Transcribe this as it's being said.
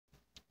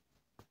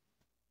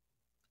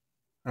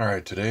All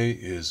right, today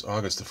is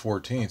August the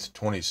 14th,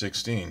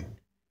 2016,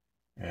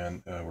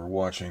 and we're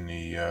watching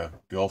the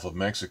Gulf of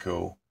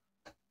Mexico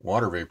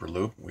water vapor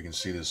loop. We can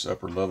see this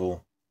upper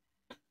level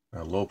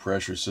low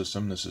pressure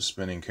system. This is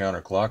spinning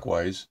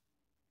counterclockwise,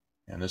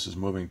 and this is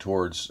moving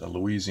towards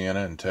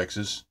Louisiana and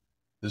Texas.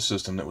 This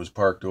system that was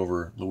parked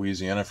over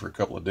Louisiana for a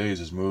couple of days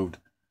has moved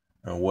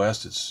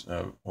west. It's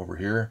over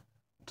here.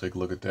 Take a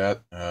look at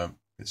that.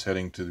 It's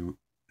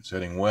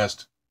heading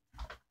west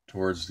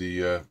towards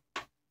the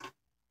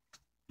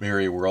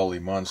area where all the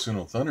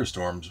monsoonal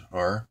thunderstorms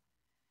are.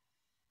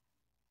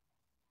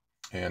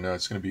 And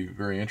it's going to be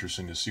very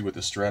interesting to see what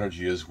the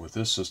strategy is with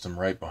this system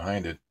right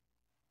behind it.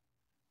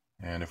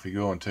 And if we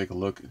go and take a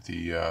look at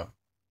the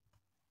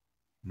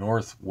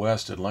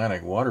northwest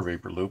Atlantic water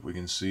vapor loop, we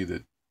can see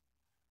that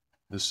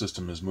this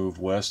system has moved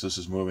west. This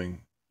is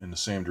moving in the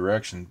same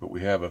direction, but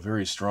we have a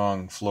very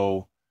strong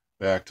flow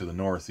back to the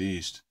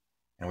northeast.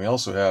 And we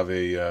also have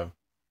a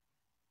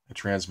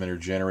transmitter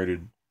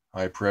generated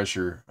high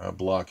pressure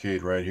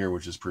blockade right here,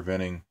 which is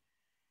preventing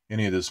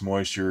any of this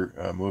moisture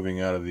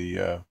moving out of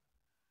the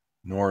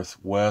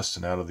northwest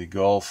and out of the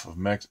Gulf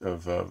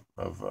of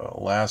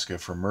Alaska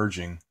from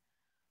merging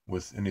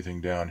with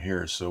anything down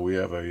here. So we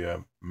have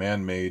a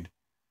man-made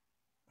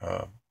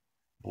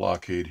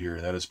blockade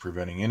here that is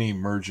preventing any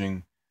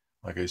merging,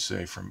 like I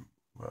say, from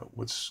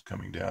what's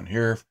coming down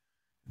here.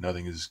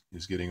 Nothing is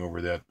getting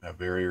over that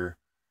barrier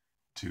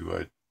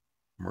to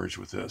merge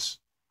with this.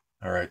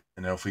 All right,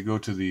 and now if we go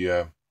to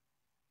the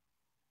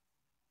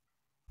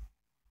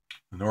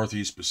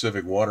Northeast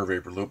Pacific water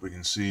vapor loop, we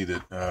can see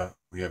that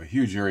we have a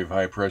huge area of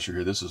high pressure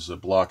here. This is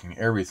blocking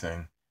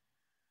everything.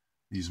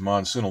 These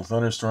monsoonal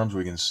thunderstorms,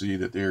 we can see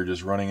that they're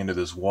just running into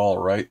this wall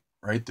right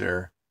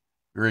there.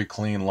 Very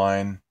clean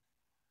line,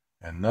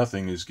 and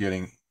nothing is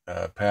getting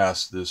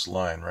past this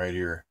line right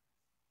here.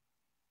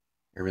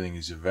 Everything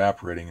is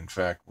evaporating. In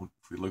fact,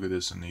 if we look at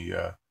this in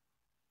the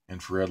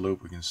infrared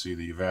loop, we can see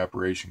the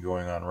evaporation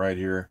going on right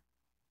here.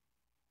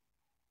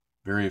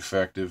 Very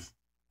effective.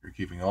 They're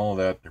keeping all of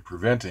that, they're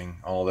preventing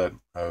all that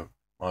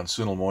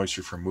monsoonal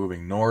moisture from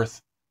moving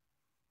north.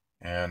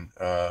 And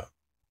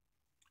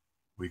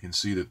we can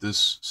see that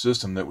this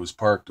system that was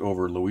parked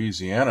over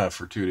Louisiana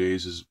for 2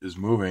 days is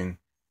moving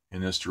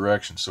in this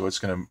direction. So it's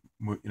going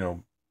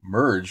to,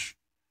 merge.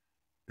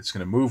 It's going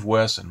to move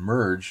west and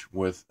merge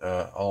with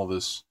all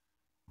this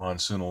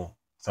monsoonal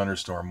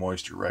thunderstorm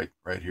moisture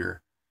right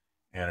here.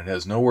 And it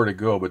has nowhere to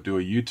go but do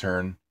a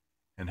U-turn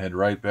and head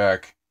right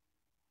back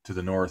to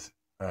the north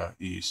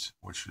east,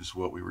 which is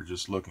what we were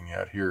just looking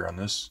at here on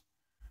this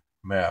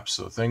map.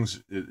 So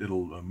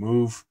it'll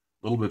move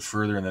a little bit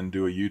further and then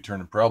do a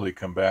U-turn and probably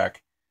come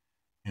back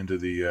into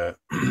the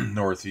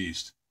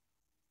northeast.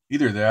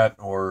 Either that,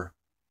 or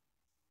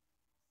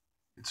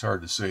it's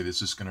hard to say.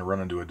 This is going to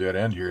run into a dead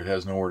end here. It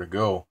has nowhere to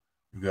go.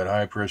 We've got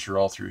high pressure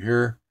all through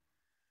here.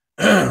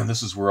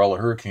 This is where all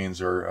the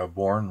hurricanes are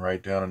born,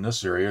 right down in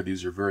this area.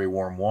 These are very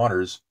warm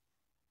waters.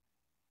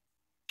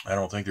 I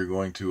don't think they're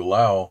going to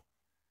allow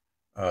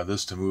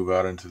this to move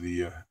out into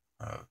the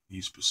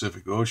East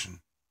Pacific Ocean.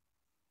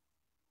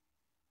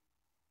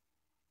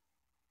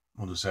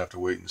 We'll just have to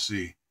wait and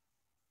see.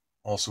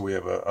 Also, we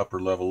have a upper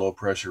level low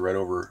pressure right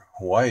over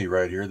Hawaii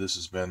right here. This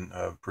has been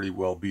pretty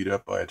well beat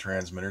up by a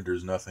transmitter.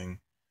 There's nothing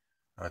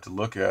to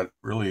look at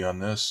really on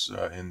this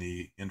in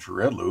the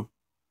infrared loop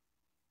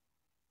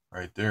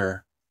right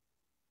there.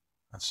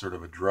 That's sort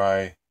of a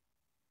dry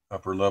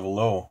upper level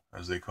low,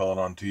 as they call it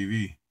on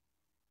TV.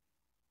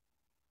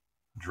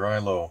 Dry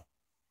low.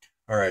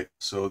 All right,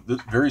 so this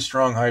very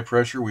strong high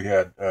pressure. We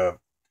had it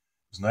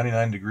was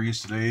 99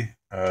 degrees today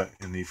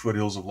in the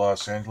foothills of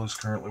Los Angeles.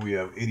 Currently, we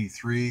have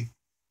 83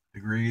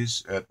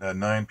 degrees at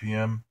 9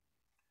 p.m.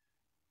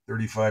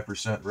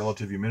 35%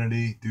 relative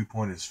humidity. Dew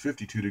point is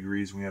 52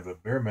 degrees. We have a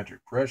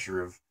barometric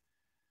pressure of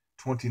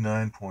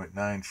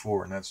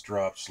 29.94, and that's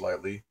dropped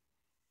slightly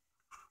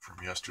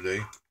from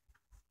yesterday.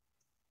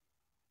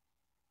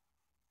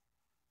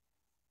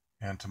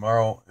 And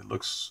tomorrow, it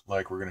looks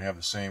like we're going to have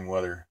the same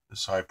weather.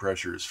 This high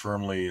pressure is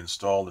firmly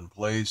installed in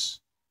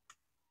place,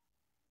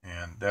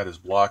 and that is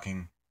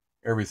blocking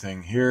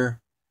everything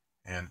here,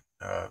 and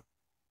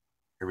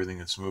everything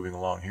that's moving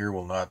along here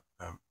will not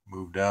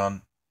move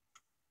down.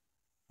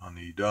 On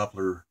the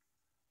Doppler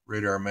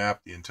radar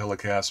map, the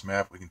Intellicast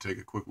map, we can take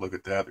a quick look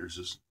at that. There's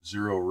just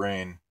zero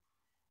rain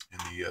in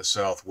the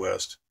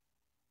southwest.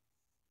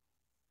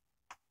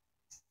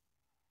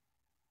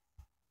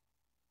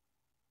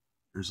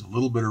 There's a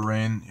little bit of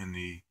rain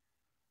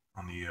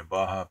on the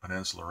Baja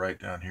Peninsula right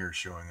down here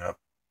showing up.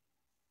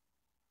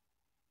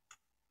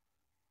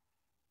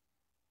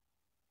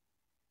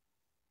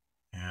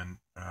 And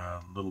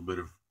a little bit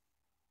of,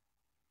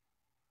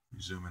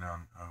 zoom in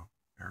on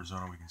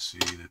Arizona, we can see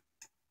that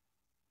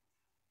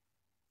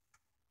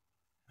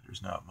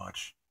there's not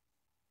much.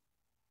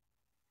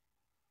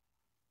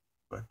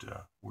 But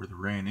where the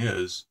rain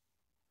is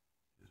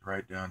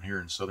right down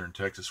here in southern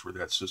Texas, where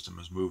that system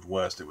has moved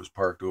west. It was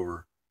parked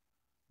over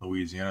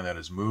Louisiana. That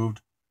has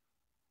moved.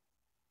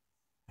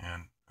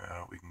 And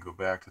we can go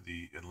back to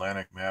the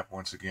Atlantic map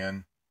once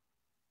again.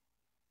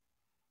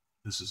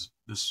 This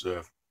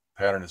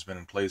pattern has been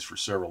in place for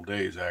several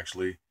days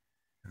actually,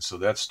 and so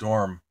that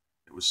storm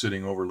that was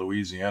sitting over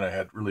Louisiana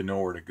had really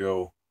nowhere to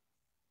go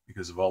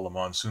because of all the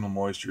monsoonal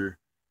moisture.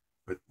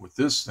 But with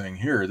this thing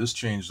here, this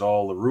changed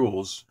all the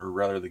rules, or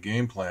rather the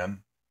game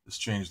plan. This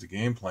changed the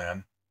game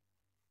plan.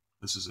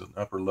 This is an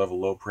upper level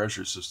low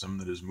pressure system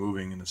that is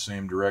moving in the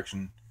same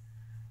direction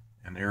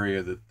and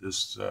area that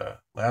this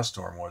last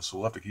storm was. So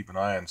we'll have to keep an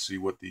eye on and see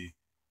what the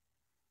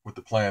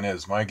plan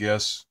is. My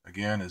guess,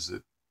 again, is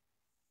that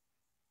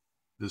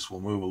this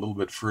will move a little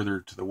bit further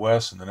to the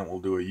west, and then it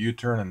will do a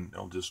U-turn, and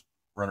it'll just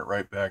run it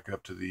right back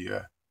up to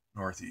the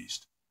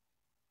northeast.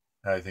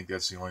 I think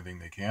that's the only thing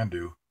they can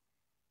do.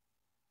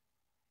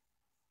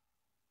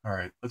 All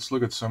right, let's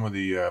look at some of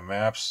the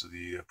maps,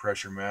 the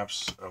pressure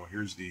maps. Oh,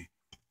 here's the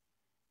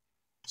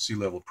sea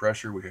level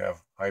pressure. We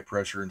have high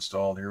pressure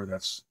installed here.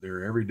 That's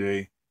there every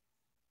day,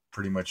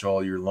 pretty much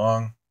all year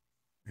long.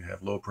 We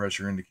have low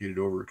pressure indicated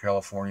over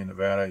California,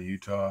 Nevada,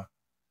 Utah,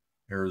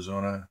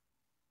 Arizona.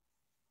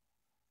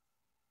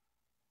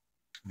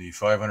 The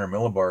 500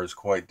 millibar is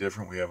quite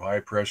different. We have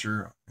high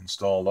pressure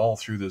installed all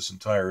through this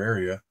entire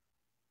area,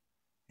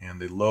 and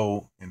the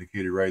low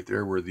indicated right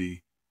there where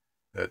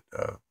that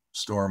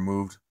storm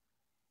moved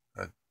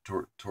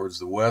towards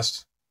the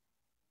west.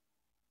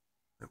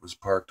 It was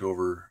parked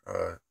over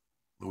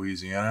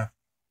Louisiana.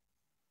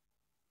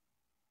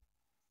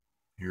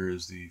 Here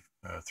is the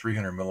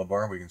 300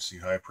 millibar. We can see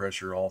high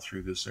pressure all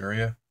through this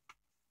area.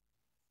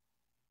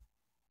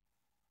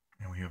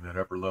 And we have that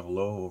upper level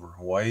low over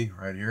Hawaii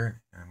right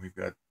here. And we've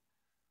got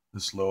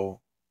this low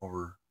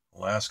over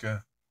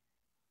Alaska,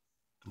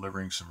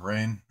 delivering some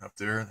rain up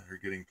there. They're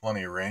getting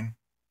plenty of rain.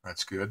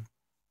 That's good.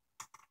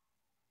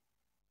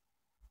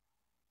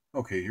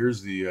 Okay,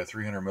 here's the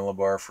 300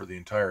 millibar for the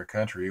entire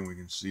country. And we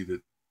can see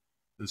that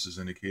this is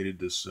indicated,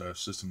 this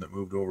system that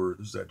moved over.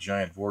 This is that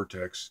giant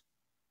vortex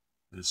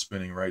that is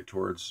spinning right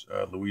towards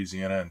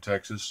Louisiana and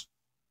Texas.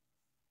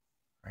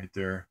 Right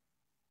there.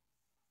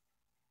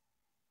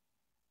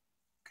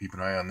 Keep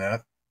an eye on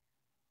that.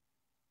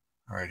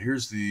 All right,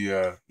 here's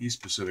the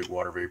East Pacific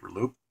water vapor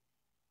loop.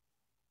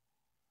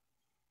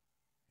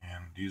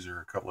 And these are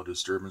a couple of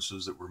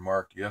disturbances that were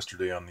marked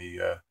yesterday on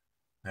the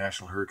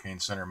National Hurricane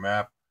Center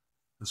map.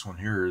 This one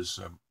here is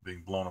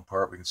being blown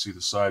apart. We can see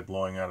the side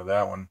blowing out of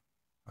that one.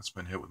 That's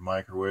been hit with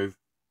microwave.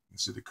 You can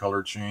see the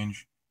color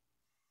change.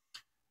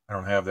 I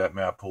don't have that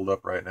map pulled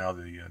up right now,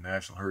 the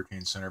National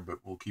Hurricane Center, but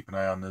we'll keep an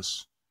eye on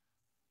this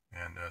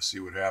and see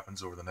what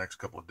happens over the next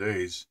couple of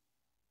days.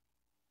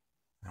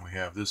 And we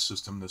have this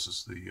system. This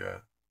is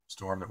the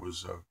storm that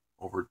was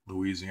over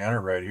Louisiana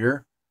right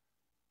here.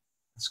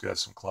 It's got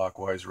some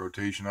clockwise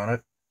rotation on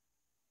it.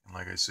 And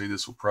like I say,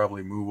 this will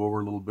probably move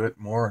over a little bit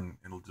more, and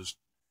it'll just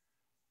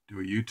do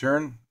a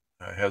U-turn.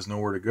 It has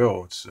nowhere to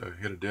go. It's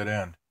hit a dead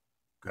end.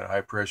 Got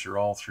high pressure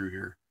all through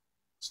here.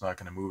 It's not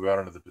going to move out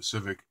into the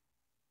Pacific.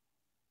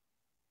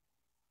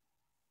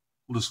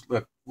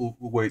 We'll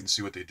wait and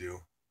see what they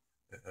do.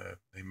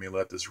 They may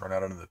let this run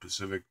out into the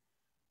Pacific.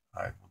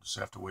 We'll just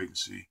have to wait and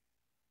see.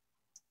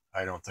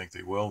 I don't think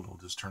they will. They'll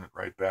just turn it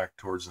right back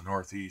towards the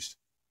northeast.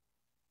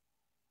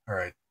 All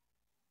right.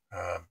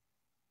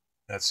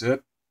 That's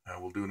it.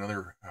 We'll do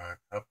another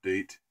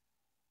update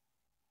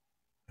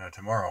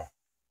tomorrow.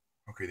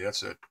 Okay,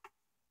 that's it.